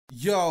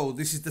Yo,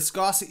 this is the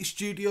Scarcity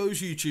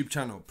Studios YouTube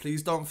channel.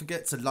 Please don't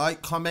forget to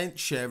like, comment,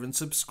 share and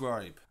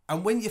subscribe.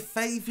 And when your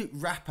favourite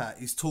rapper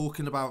is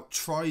talking about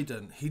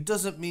Trident, he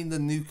doesn't mean the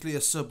nuclear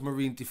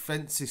submarine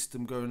defence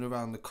system going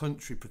around the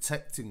country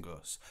protecting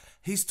us.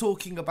 He's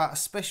talking about a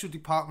special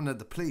department of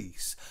the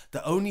police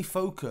that only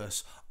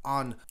focus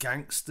on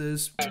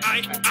gangsters.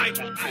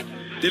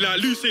 They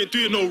like Lucy ain't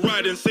doing no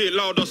riding, say it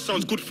louder,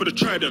 sounds good for the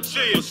Trident.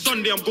 On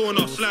Sunday I'm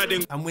going out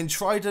sliding. And when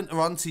Trident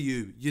are onto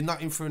you, you're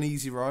not in for an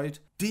easy ride.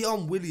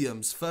 Dion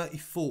Williams,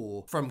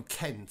 34, from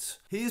Kent.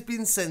 He has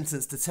been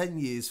sentenced to 10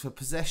 years for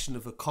possession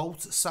of a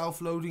Colt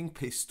self-loading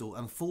pistol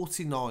and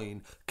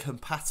 49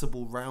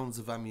 compatible rounds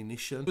of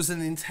ammunition. It was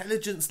an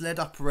intelligence-led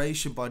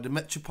operation by the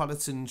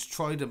Metropolitan's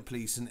Trident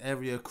Police and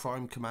Area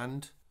Crime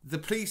Command. The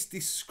police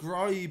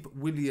describe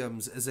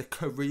Williams as a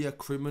career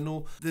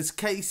criminal. There's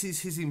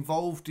cases he's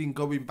involved in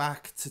going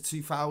back to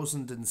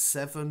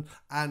 2007,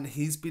 and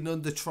he's been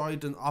under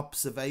Trident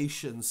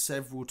observation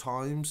several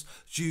times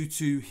due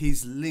to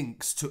his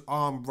links to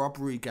armed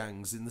robbery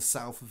gangs in the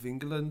south of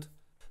England.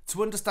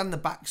 To understand the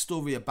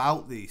backstory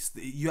about this,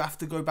 you have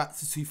to go back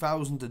to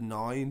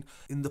 2009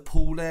 in the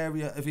Poole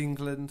area of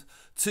England.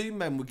 Two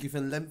men were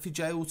given lengthy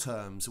jail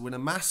terms when a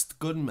masked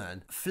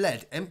gunman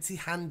fled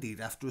empty-handed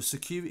after a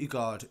security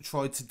guard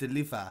tried to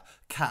deliver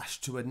cash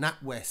to a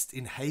NatWest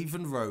in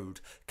Haven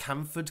Road,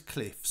 Camford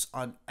Cliffs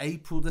on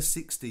April the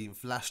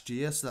 16th last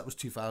year, so that was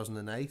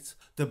 2008.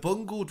 The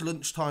bungled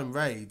lunchtime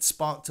raid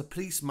sparked a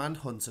police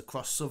manhunt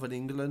across southern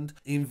England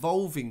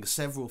involving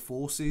several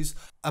forces.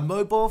 A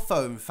mobile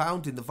phone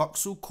found in the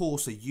Vauxhall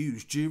Corsa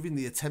used during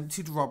the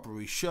attempted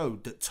robbery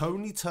showed that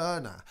Tony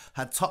Turner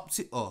had topped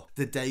it up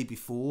the day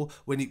before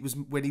when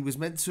he was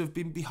meant to have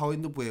been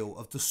behind the wheel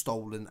of the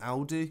stolen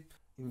Audi.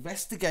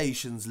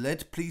 Investigations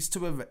led police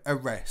to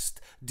arrest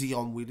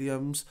Dion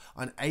Williams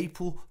on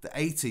April the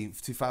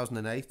 18th,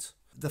 2008.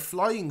 The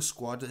flying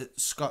squad at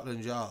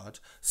Scotland Yard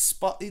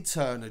spotted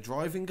Turner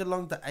driving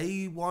along the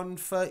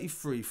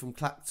A133 from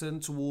Clacton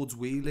towards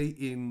Wheeley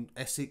in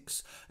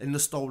Essex in the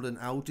stolen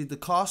Audi. The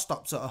car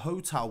stopped at a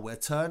hotel where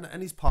Turner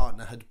and his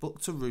partner had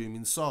booked a room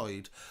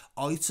inside.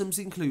 Items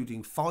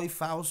including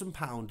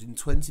 £5,000 in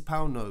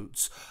 £20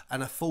 notes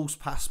and a false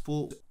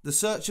passport. The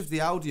search of the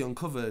Audi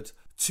uncovered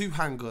 2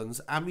 handguns,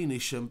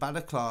 ammunition,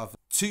 balaclava,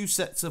 2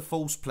 sets of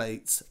false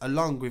plates,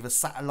 along with a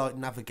satellite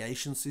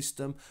navigation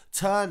system.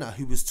 Turner,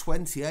 who was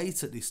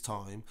 28 at this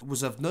time,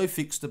 was of no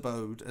fixed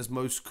abode, as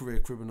most career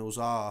criminals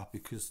are,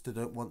 because they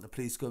don't want the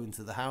police going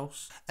to the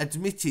house.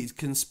 Admitted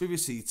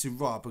conspiracy to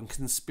rob and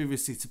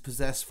conspiracy to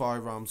possess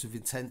firearms with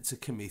intent to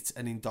commit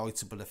an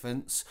indictable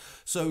offence.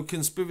 So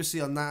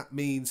conspiracy on that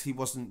means he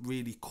wasn't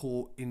really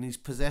caught in his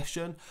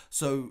possession.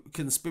 So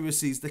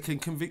conspiracies, they can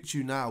convict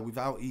you now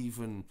without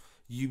even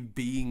you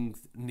being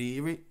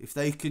near it. If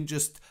they can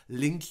just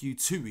link you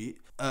to it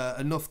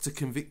enough to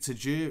convince a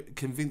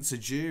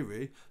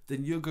jury,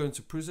 then you're going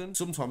to prison,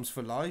 sometimes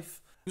for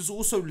life. It was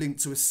also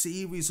linked to a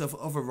series of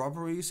other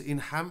robberies in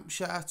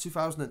Hampshire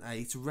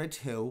 2008, Red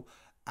Hill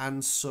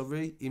and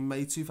Surrey in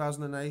May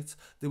 2008.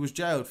 They was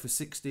jailed for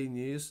 16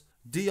 years.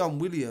 Dion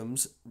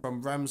Williams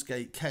from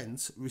Ramsgate,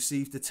 Kent,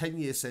 received a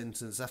 10-year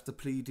sentence after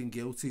pleading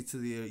guilty to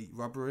the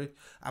robbery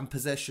and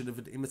possession of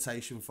an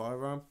imitation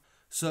firearm.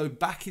 So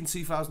back in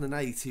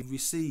 2008, he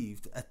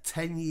received a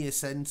 10-year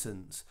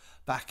sentence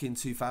back in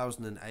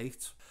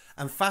 2008.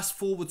 And fast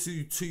forward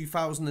to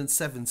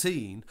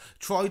 2017,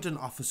 Trident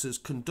officers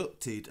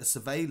conducted a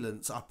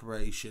surveillance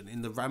operation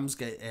in the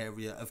Ramsgate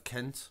area of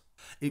Kent.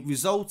 It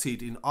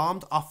resulted in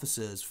armed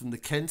officers from the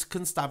Kent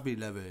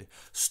Constabulary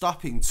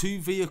stopping 2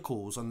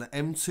 vehicles on the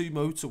M2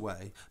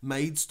 motorway,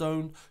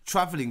 Maidstone,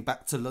 travelling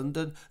back to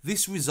London.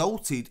 This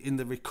resulted in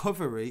the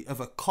recovery of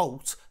a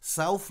Colt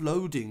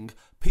self-loading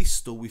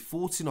pistol with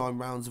 49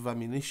 rounds of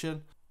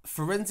ammunition.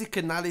 Forensic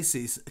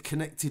analysis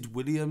connected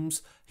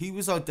Williams. He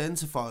was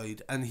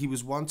identified and he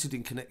was wanted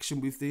in connection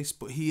with this,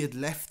 but he had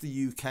left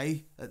the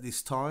UK at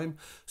this time.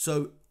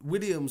 So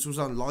Williams was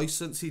on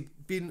licence. He'd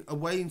been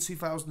away in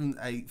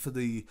 2008 for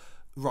the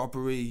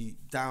robbery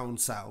down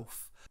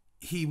south.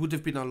 He would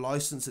have been on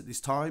licence at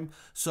this time.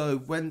 So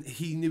when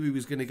he knew he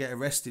was going to get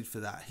arrested for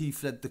that, he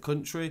fled the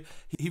country.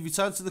 He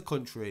returned to the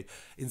country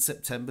in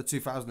September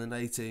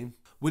 2018.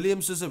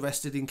 Williams was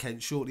arrested in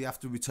Kent shortly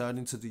after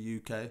returning to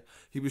the UK.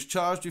 He was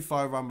charged with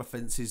firearm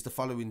offences the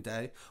following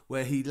day,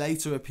 where he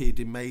later appeared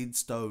in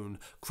Maidstone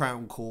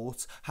Crown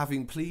Court,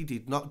 having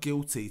pleaded not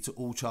guilty to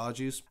all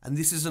charges. And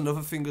this is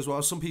another thing as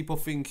well. Some people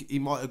think he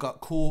might have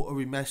got caught or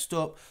he messed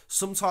up.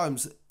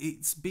 Sometimes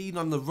it's being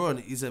on the run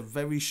is a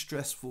very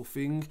stressful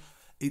thing.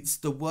 It's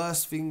the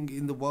worst thing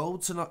in the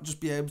world to not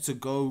just be able to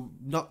go,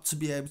 not to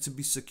be able to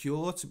be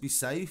secure, to be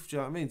safe, do you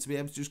know what I mean? To be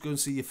able to just go and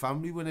see your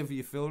family whenever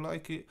you feel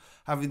like it,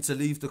 having to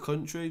leave the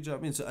country, do you know what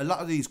I mean? So a lot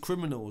of these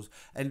criminals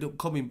end up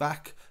coming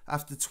back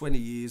after 20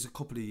 years, a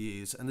couple of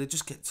years, and they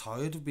just get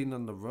tired of being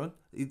on the run.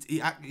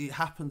 It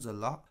happens a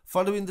lot.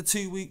 Following the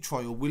 2-week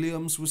trial,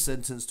 Williams was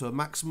sentenced to a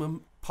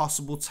maximum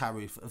possible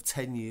tariff of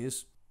 10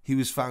 years. He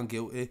was found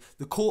guilty.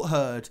 The court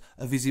heard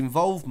of his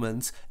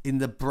involvement in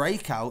the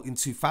breakout in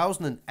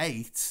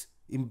 2008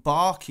 in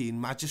Barking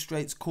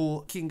Magistrates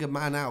Court, kicking a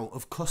man out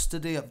of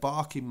custody at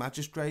Barking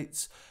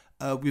Magistrates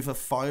with a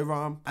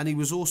firearm, and he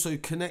was also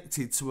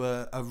connected to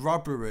a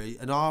robbery,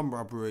 an armed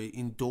robbery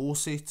in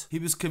Dorset. He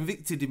was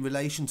convicted in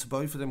relation to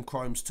both of them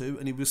crimes too,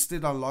 and he was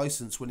still on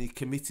licence when he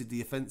committed the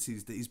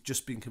offences that he's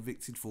just been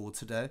convicted for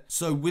today.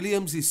 So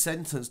Williams'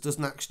 sentence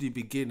doesn't actually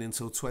begin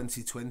until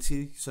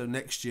 2020, so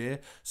next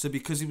year. So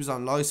because he was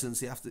on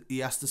licence, he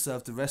has to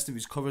serve the rest of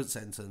his current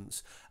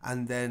sentence,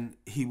 and then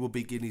he will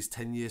begin his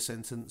 10-year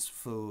sentence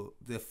for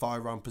the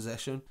firearm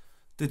possession.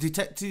 The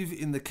detective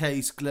in the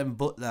case, Glenn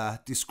Butler,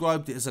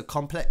 described it as a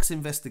complex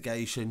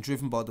investigation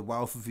driven by the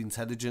wealth of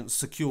intelligence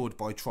secured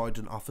by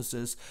Trident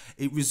officers.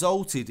 It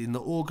resulted in the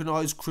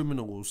organised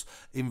criminals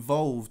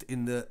involved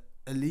in the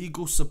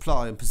illegal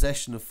supply and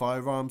possession of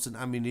firearms and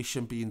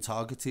ammunition being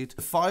targeted.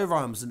 The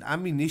firearms and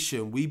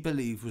ammunition, we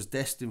believe, was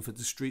destined for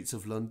the streets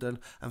of London,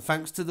 and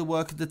thanks to the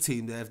work of the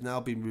team, they have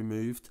now been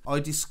removed. I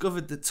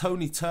discovered that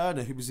Tony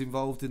Turner, who was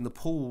involved in the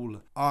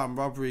Poole armed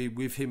robbery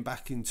with him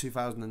back in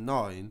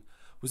 2009,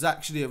 was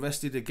actually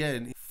arrested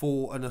again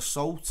for an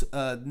assault.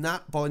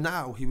 By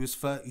now, he was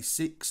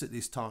 36 at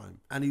this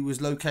time, and he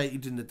was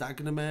located in the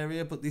Dagenham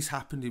area, but this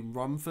happened in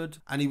Romford,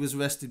 and he was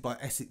arrested by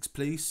Essex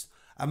Police.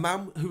 A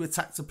man who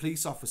attacked a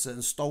police officer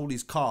and stole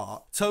his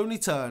car. Tony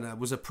Turner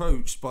was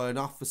approached by an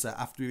officer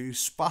after he was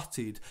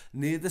spotted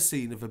near the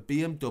scene of a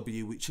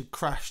BMW which had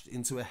crashed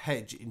into a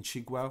hedge in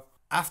Chigwell.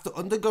 After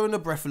undergoing a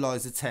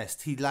breathalyzer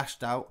test, he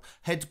lashed out,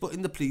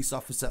 headbutting the police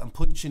officer and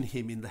punching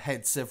him in the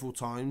head several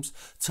times.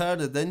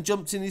 Turner then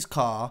jumped in his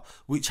car,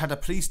 which had a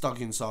police dog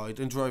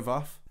inside, and drove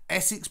off.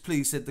 Essex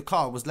Police said the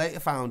car was later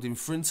found in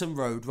Frinton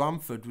Road,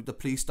 Romford, with the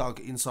police dog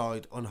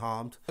inside,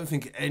 unharmed. I don't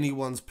think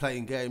anyone's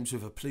playing games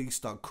with a police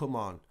dog, come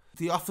on.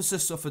 The officer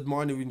suffered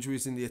minor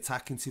injuries in the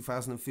attack in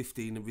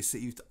 2015 and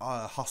received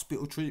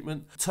hospital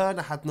treatment.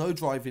 Turner had no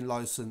driving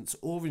licence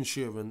or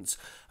insurance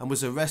and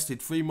was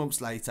arrested 3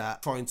 months later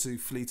trying to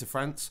flee to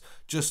France,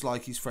 just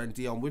like his friend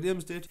Dion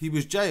Williams did. He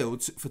was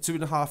jailed for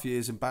 2.5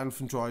 years and banned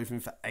from driving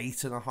for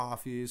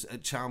 8.5 years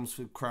at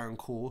Chelmsford Crown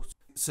Court.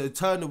 So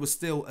Turner was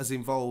still as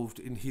involved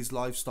in his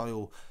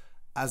lifestyle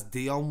as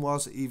Dion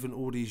was, even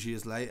all these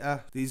years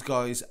later. These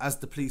guys, as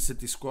the police had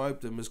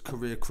described them, as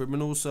career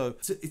criminals. So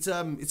it's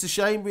a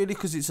shame really,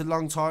 because it's a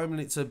long time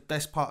and it's the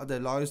best part of their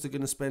lives they're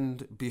going to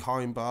spend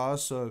behind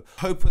bars. So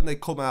hope when they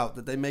come out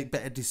that they make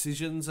better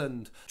decisions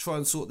and try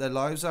and sort their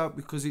lives out,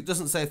 because it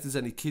doesn't say if there's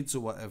any kids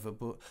or whatever,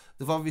 but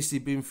they've obviously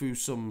been through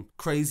some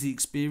crazy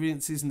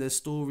experiences and their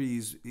story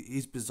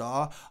is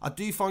bizarre. I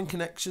do find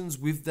connections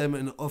with them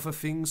and other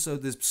things. So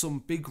there's some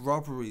big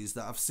robberies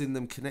that I've seen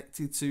them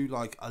connected to,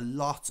 like a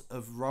lot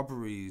of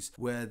robberies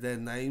where their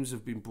names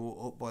have been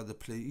brought up by the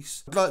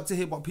police. I'd like to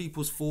hear what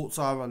people's thoughts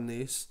are on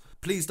this.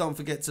 Please don't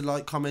forget to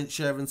like, comment,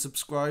 share and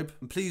subscribe.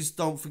 And please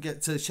don't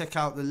forget to check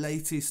out the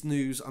latest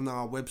news on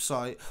our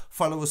website.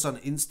 Follow us on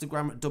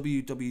Instagram at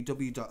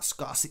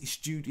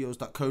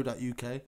www.scarcitystudios.co.uk.